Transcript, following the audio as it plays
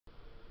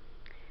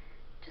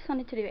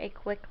wanted to do a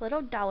quick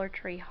little Dollar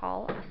Tree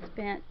haul. I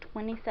spent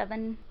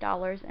 $27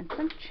 and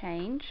some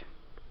change.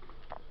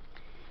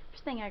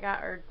 First thing I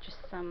got are just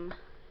some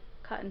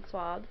cotton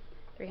swabs,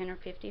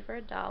 $3.50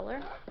 for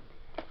 $1.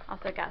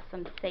 Also got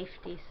some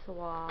safety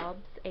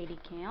swabs, 80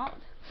 count.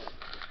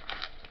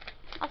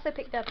 Also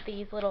picked up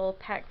these little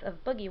packs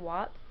of Boogie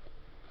Wipes.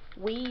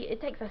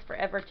 It takes us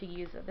forever to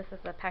use it. This is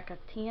a pack of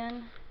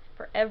 10.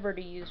 Forever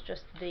to use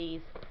just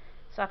these.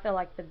 So I feel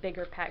like the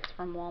bigger packs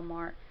from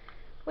Walmart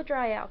would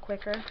dry out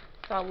quicker.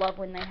 So I love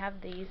when they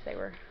have these. They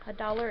were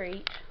 $1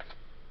 each.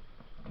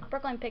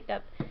 Brooklyn picked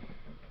up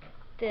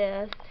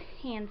this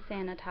hand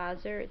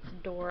sanitizer. It's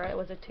Dora. It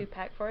was a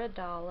 2-pack for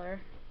 $1.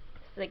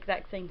 It's the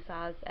exact same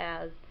size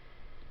as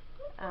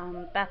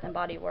Bath and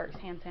Body Works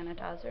hand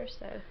sanitizer.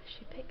 So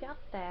she picked out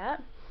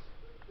that.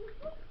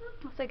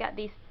 Also got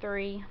these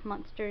 3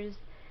 Monsters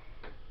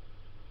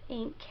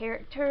Inc.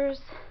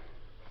 characters,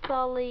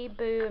 Sully,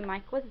 Boo, and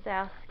Mike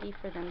Wazowski,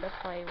 for them to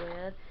play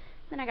with.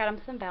 Then I got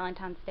them some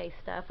Valentine's Day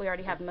stuff. We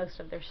already have most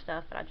of their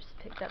stuff, but I just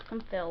picked up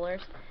some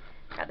fillers.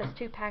 Got this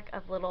 2-pack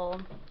of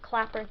little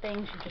clapper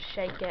things. You just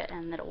shake it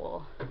and it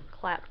will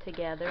clap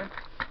together.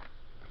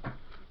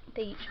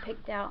 They each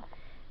picked out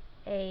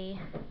a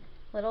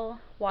little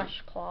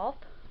washcloth,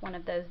 one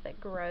of those that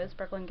grows.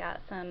 Brooklyn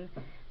got some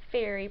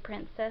fairy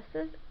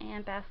princesses,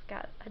 and Bass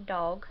got a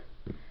dog,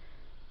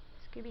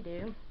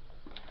 Scooby-Doo.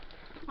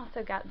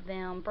 Also got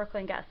them,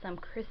 Brooklyn got some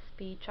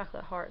crispy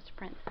chocolate hearts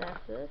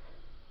princesses.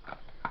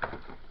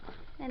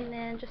 And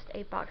then just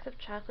a box of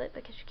chocolate,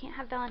 because you can't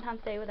have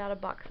Valentine's Day without a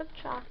box of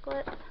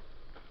chocolate.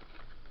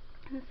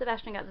 And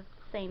Sebastian got the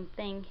same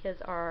thing. His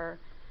are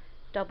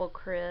double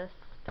crisp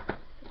at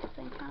the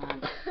same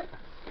time.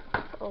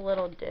 It's a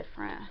little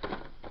different.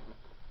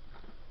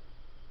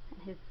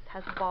 And his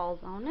has balls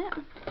on it.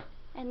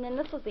 And then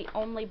this was the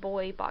only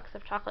boy box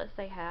of chocolates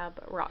they have,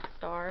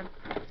 Rockstar.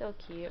 So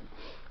cute.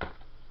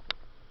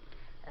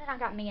 Then I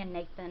got me and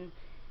Nathan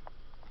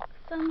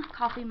some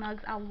coffee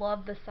mugs. I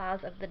love the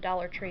size of the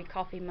Dollar Tree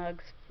coffee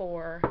mugs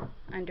for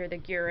under the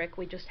Keurig.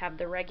 We just have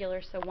the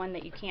regular, so one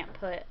that you can't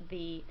put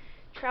the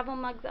travel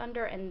mugs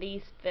under, and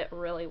these fit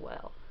really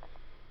well.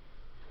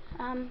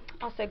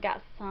 Also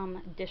got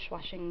some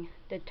dishwashing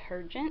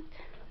detergent.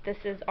 This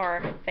is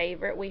our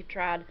favorite. We've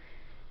tried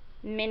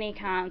many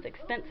kinds,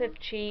 expensive,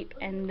 cheap,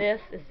 and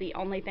this is the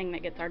only thing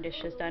that gets our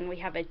dishes done. We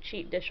have a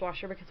cheap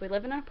dishwasher because we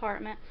live in an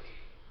apartment.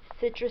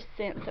 Citrus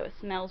scent, so it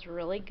smells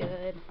really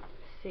good.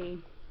 Let's see,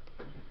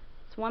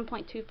 it's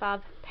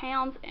 1.25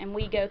 pounds, and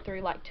we go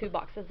through like 2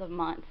 boxes a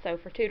month. So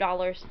for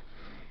 $2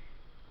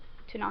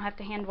 to not have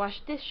to hand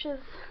wash dishes,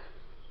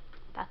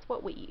 that's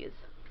what we use.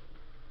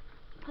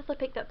 Also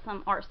picked up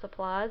some art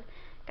supplies.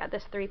 Got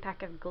this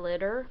 3-pack of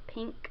glitter,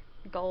 pink,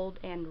 gold,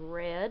 and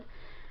red.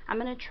 I'm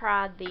going to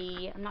try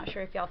I'm not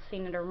sure if y'all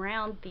seen it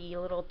around, the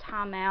little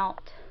timeout.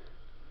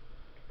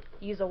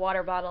 Use a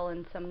water bottle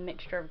and some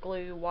mixture of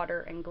glue,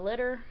 water, and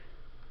glitter.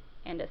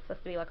 And it's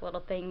supposed to be like a little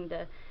thing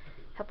to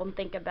help them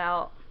think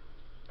about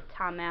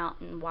timeout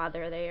and why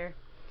they're there.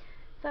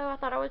 So I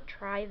thought I would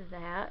try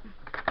that.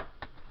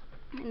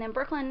 And then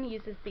Brooklyn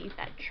uses these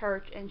at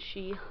church and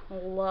she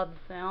loves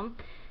them.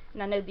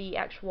 And I know the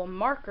actual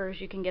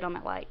markers, you can get them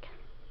at like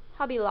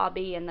Hobby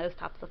Lobby and those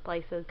types of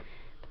places.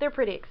 But they're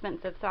pretty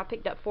expensive. So I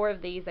picked up 4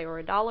 of these. They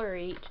were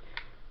 $1 each.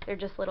 They're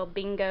just little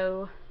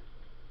bingo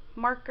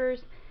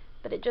markers.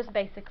 But it just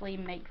basically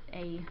makes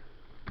a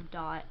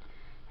dot.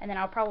 And then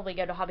I'll probably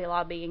go to Hobby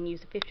Lobby and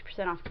use a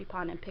 50% off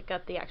coupon and pick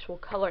up the actual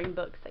coloring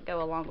books that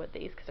go along with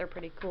these, because they're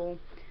pretty cool.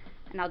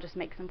 And I'll just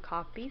make some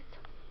copies.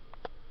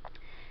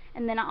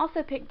 And then I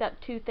also picked up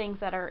 2 things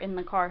that are in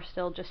the car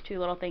still, just 2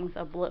 little things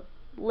of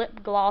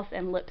lip gloss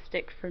and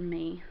lipstick for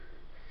me.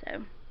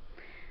 So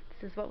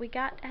this is what we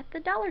got at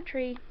the Dollar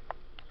Tree.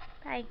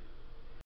 Bye.